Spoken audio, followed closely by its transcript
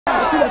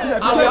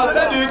And we have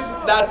said it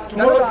that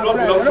tomorrow will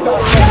not belong to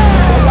us.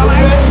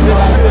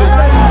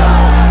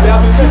 We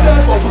have been children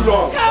for too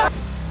long.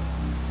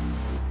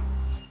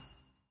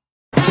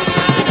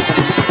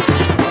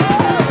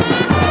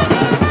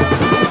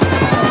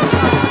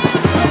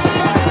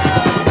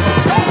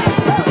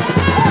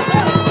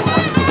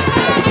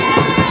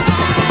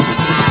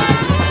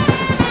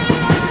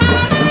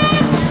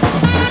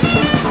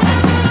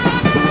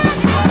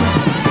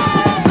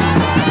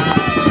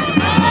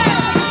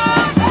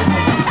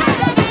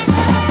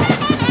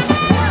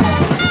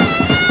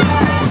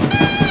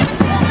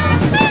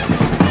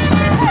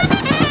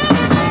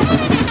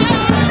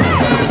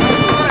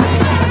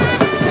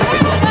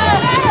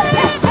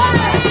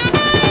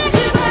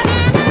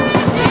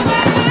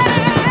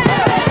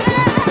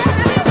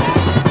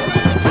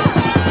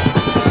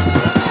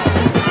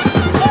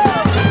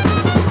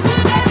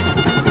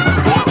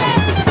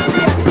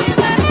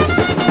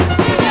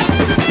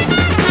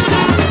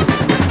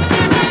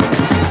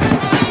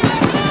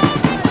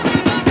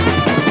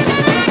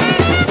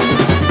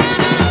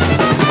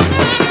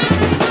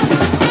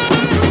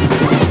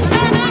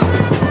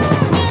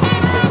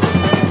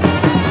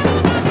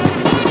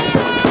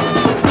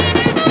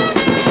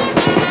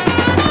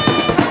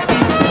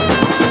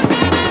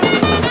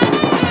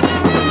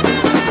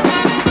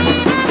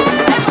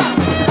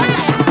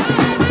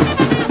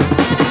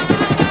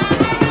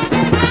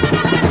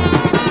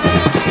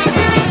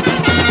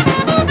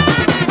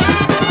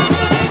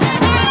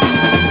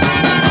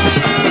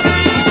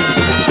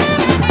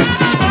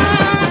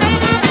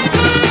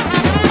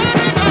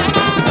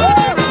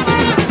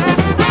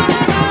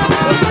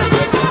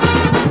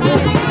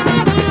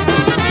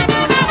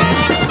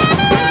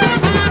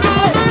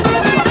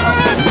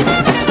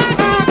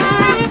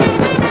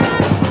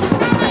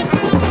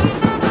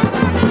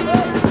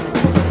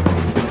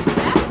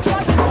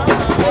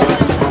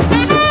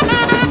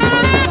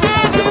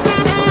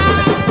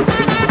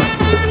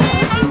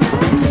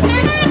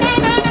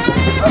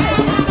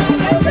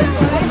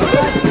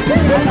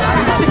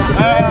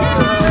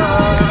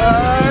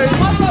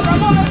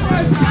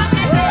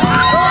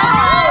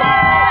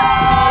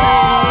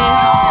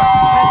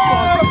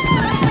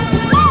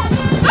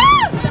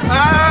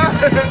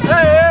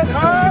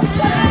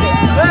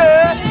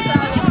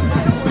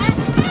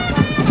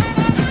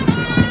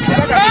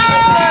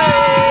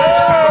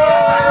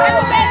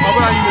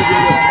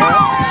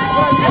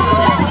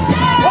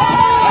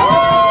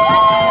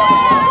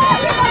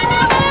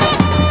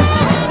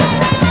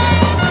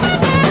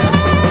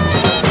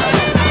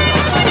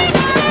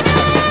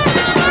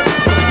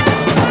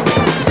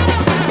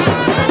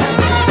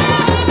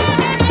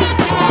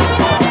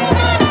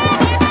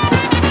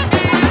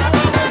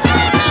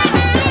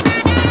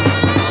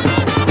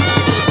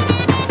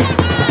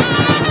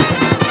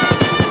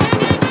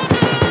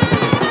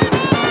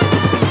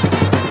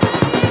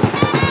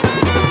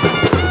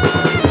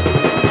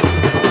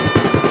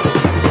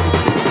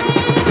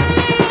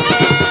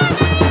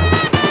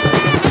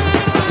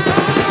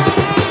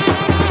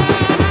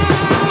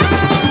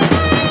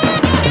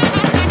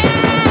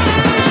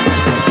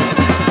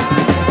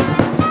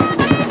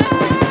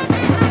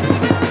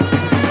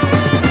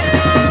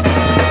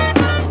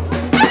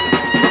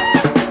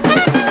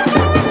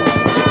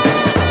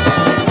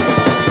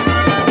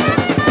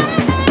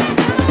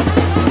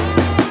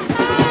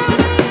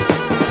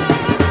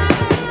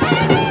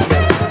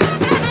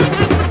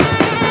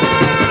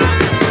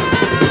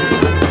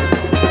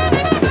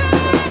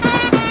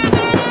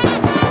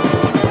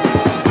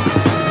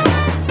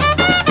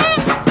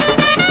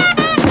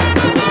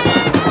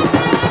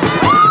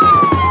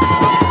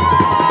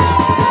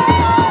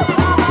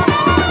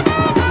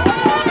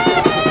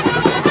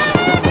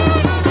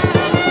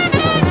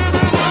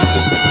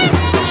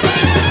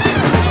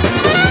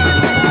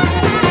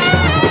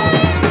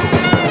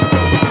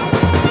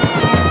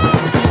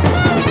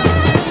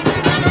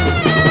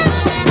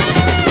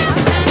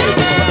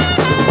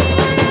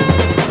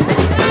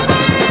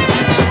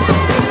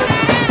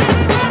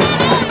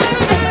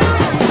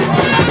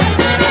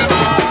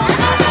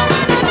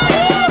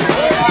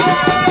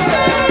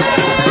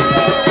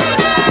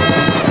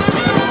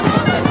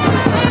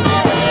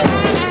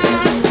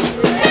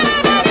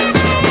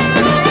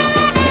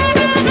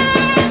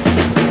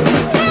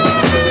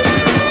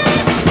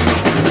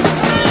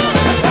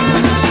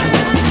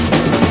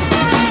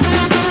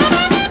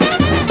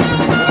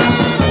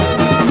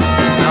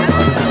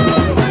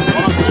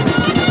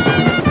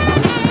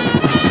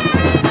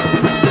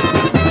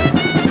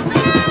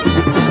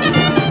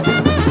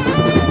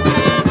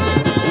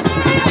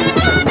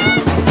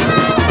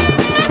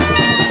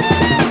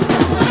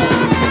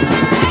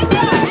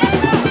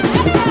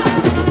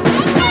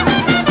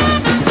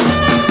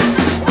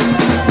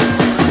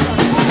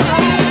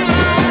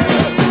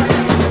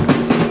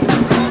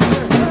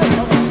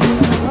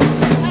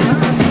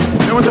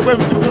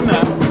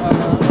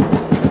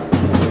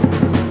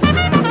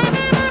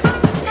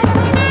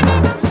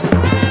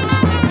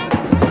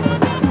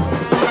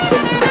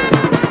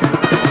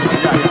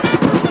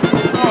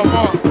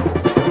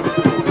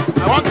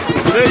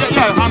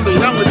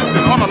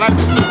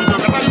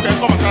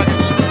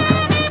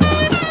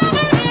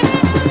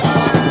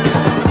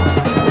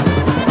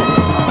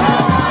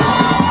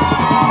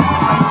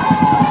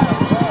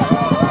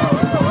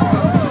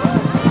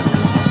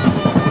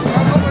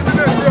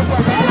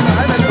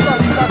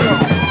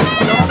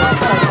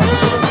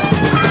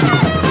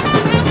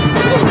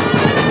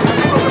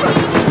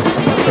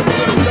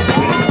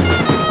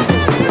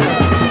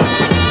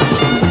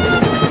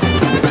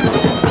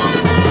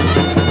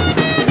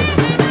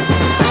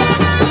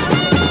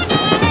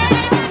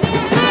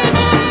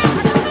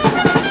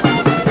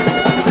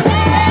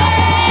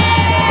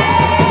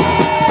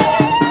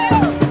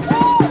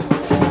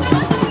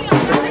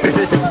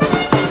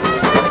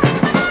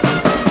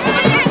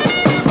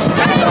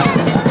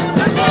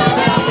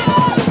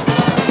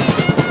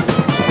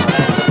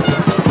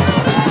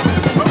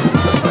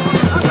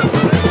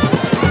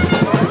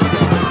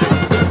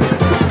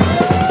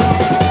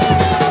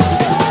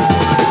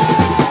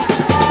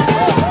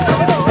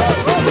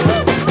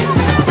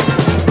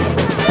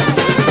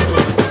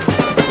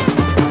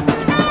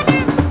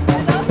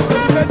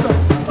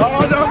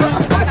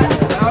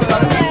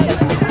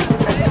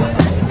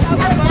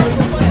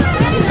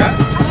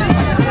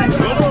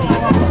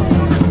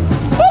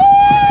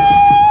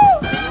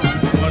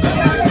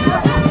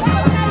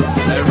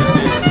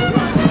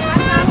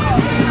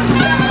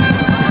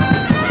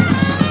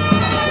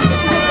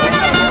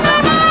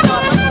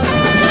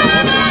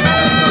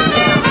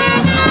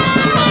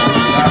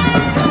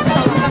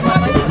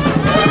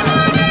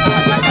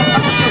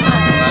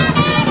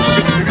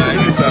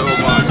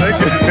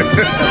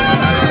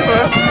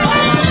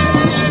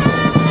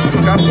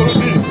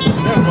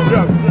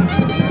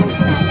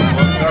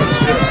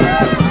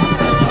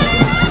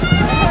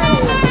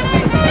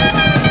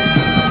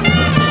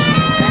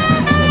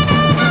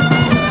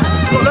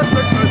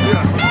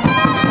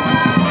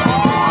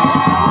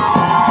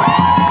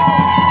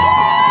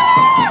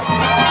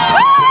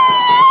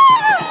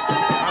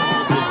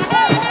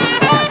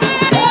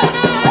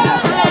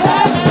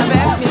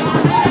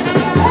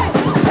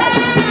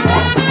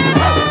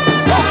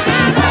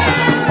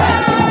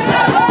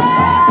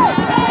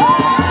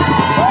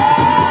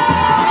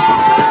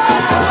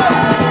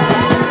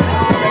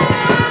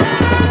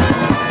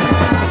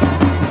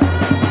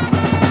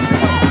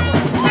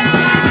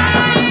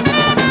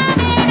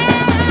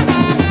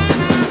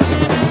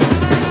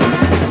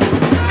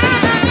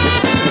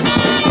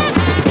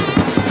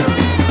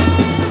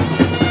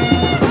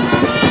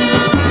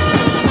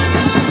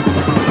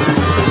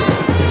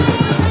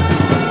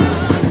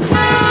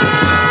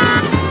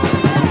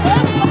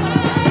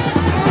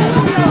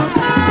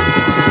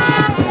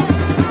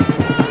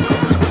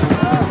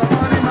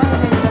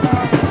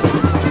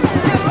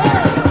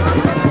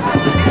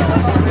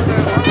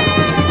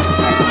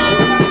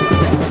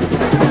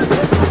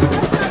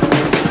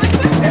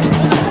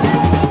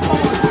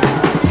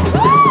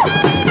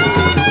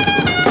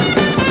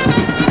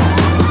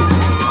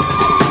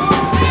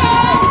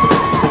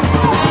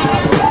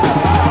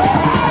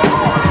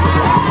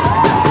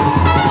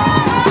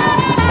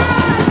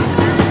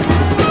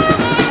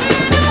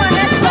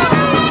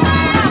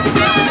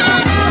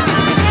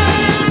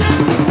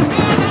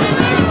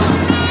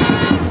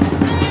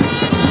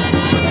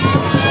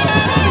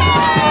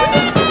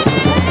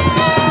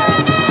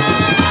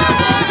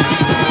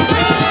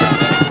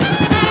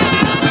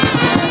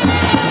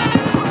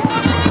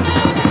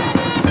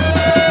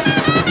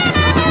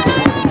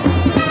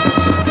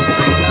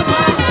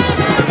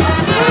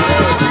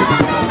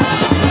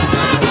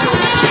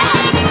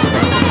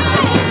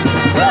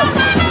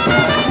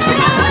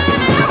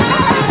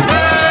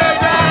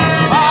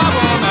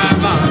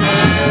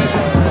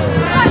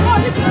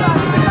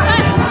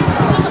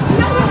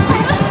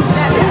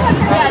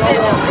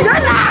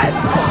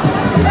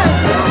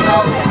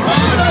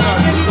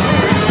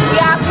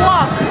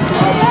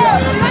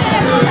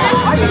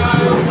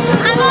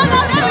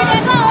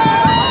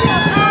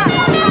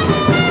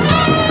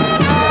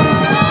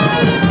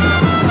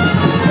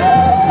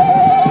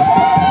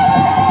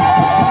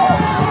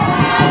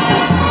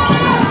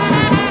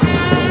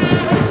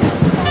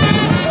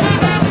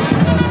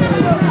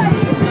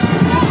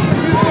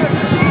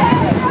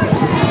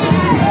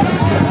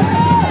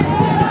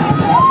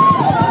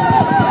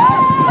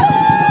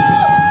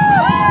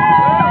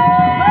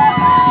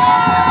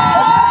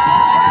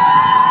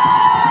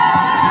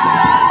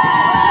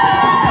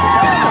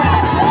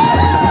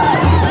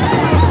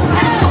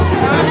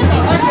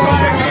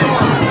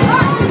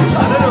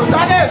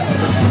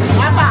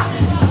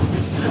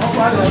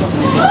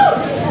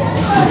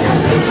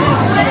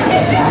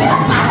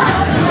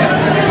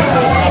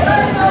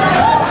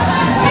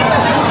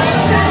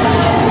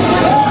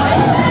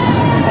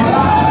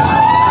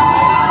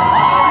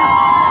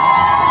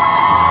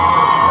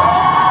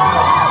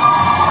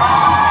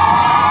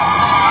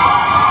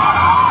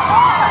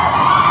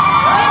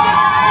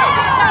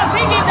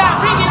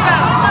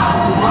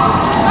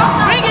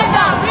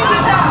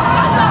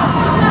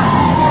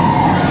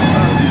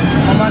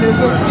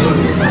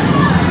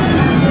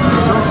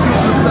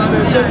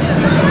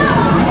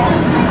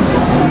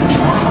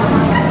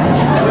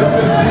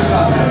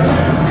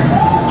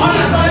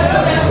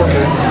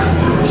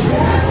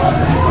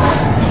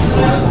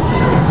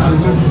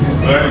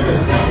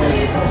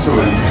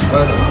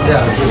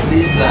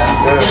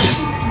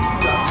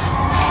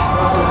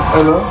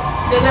 Hello.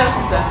 Good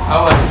afternoon, sir.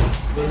 How are you?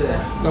 Good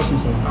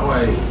afternoon, sir. How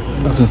are you?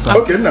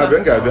 Okay, now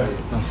Ben Gabia.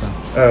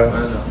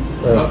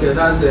 Okay,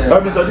 that's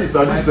Mr. This,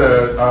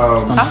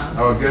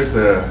 our guest,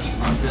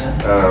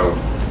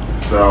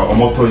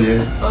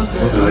 Omoyele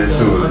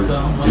Sowore.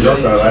 He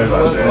just arrived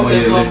at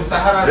from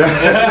Sahara.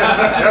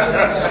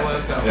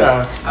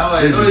 Yeah. How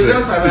are you? Oh, you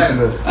just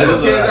arrived.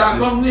 Okay, they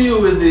accompany you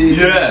with the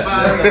yes.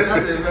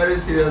 That's a very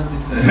serious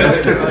business.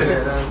 Okay,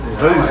 that's it.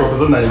 That is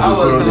Professor Naibu.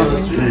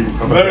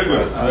 Very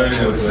good. Very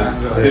good.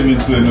 Came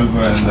into Enugu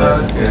and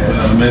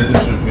an amazing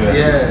trip here.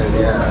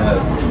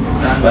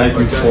 Yeah. Thank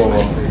you for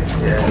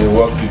the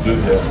work you do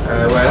here.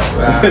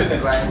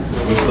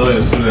 We saw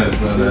your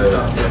students and we're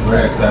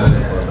very excited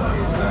about that.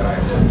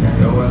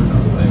 You're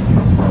welcome. Thank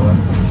you.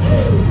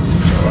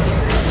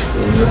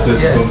 We just said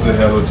something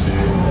hello to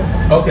you.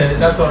 Okay,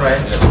 that's all right.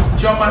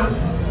 Choma,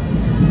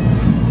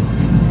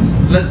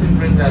 let him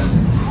bring that.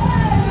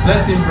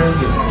 Let him bring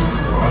it.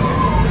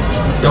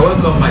 You're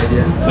welcome, my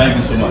dear. Thank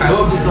you so much. I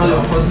hope it's not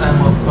your first time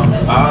of coming.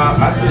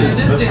 Actually,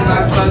 this thing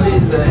actually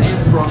is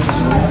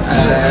impromptu.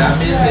 I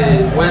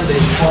mean, when they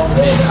informed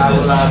me, I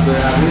will have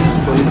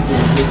arranged for you to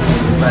speak to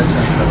the vice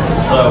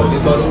chancellor.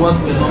 Because what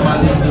we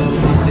normally do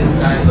in this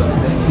kind of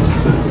thing is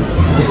to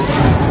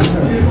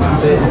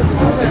prepare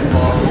to sit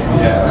more.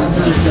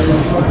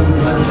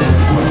 And then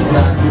from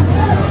that,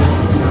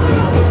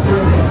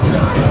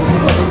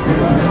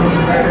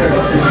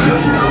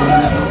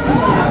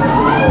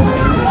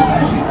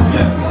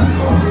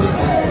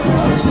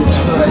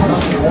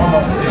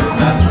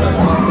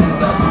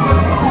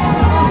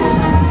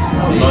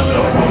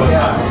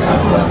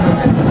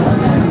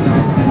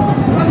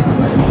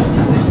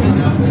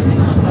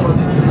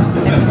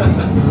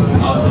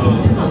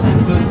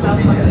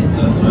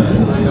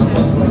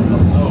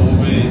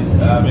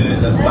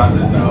 it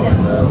started now.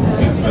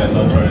 People are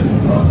not trying to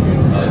profit.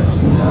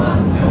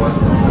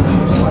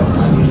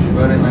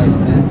 Very nice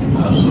day.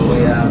 Absolutely.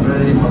 We are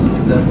very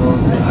hospitable.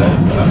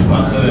 I'm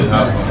absolutely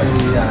happy.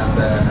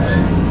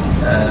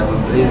 And we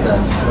believe that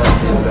it's going to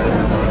be a very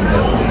good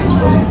experience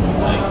for you.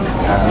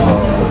 And your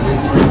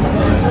colleagues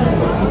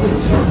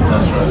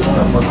That's right.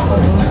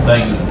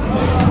 Thank you.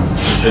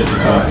 Appreciate your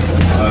time.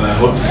 And I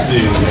hope to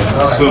see you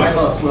soon.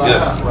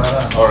 Yes.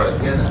 All right.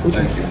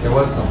 Thank you. You're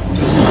welcome.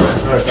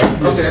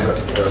 Okay.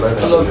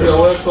 Hello, you're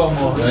welcome.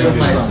 You're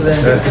my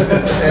student.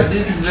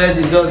 This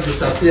lady just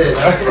disappeared.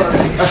 All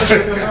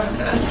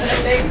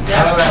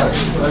right.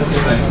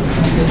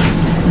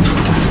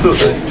 So, do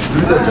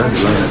that down the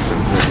line.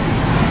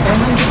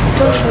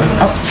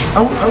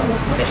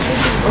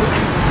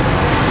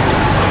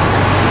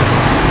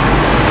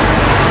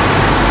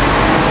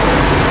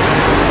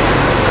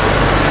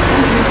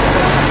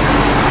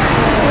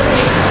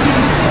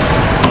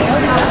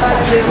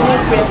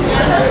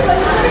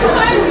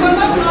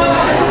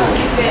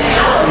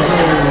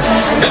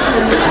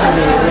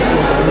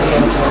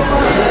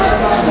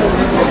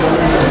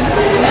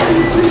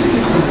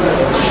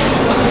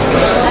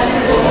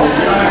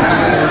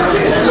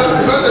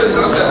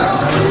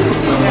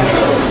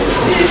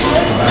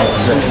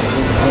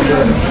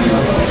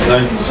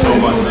 Thank you so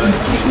much.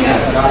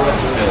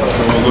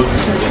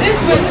 This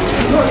way.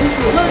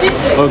 No, this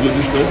way. Okay,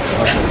 this way.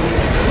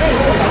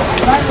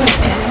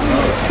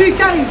 See,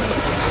 carry.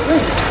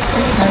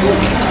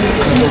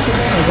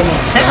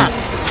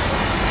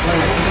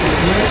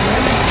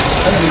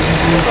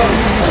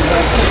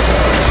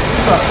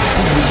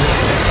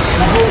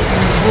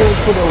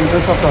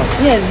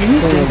 Yes, you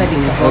need to enter the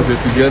car. Okay,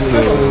 to get the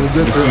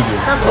studio.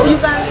 You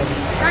can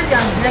stand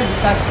and drag the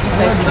car to this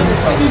side.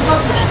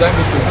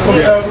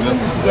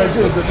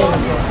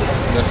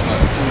 That's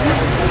fine.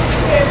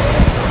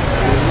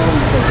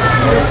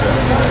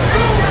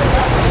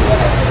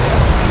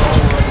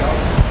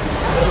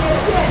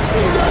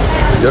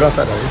 The other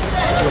side, right?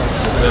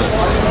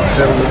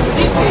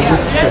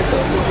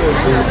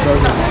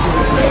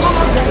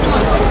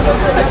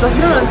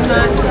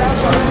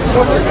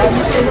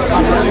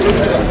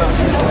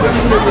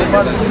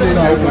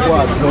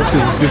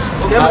 Excuse.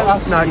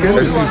 Ask me again.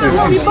 Excuse.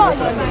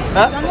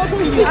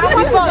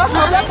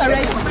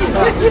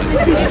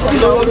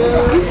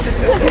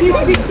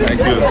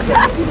 Thank you.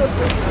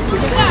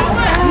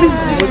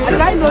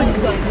 I know you.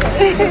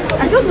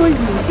 I don't know you.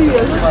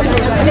 Seriously.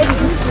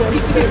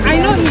 I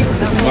know him.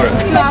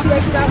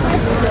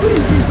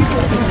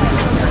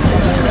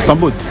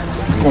 Istanbul.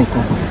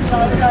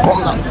 Come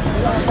now.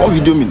 Come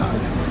video me now.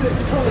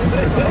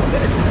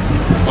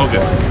 Okay,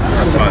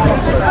 that's fine.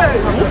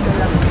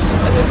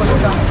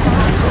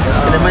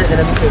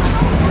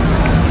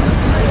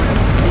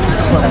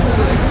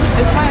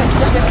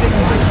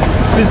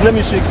 Please let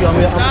me shake you. I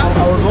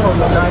was one of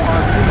the guys.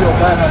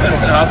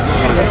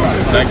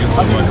 Thank you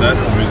so much.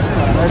 Nice to meet you.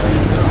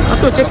 I have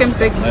to check him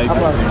second. Thank you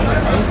so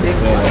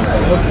much.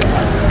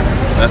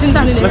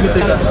 Let me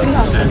take that.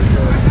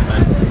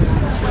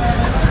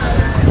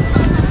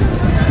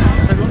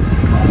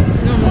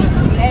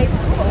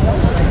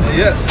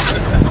 Yes.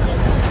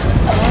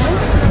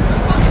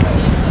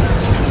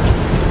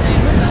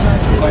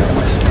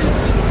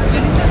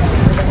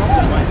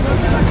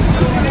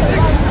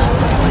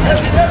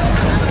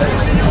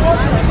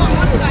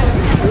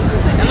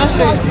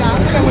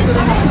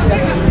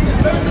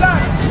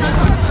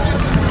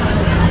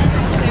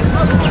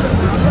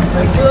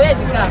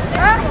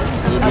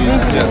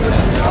 Yes.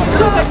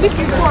 So if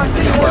you go and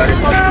say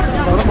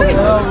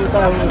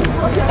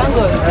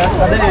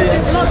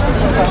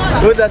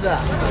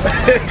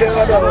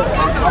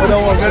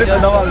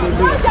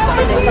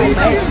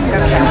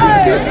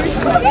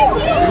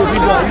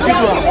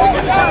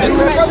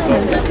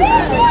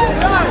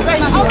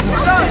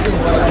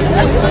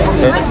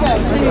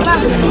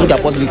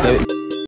Thank you.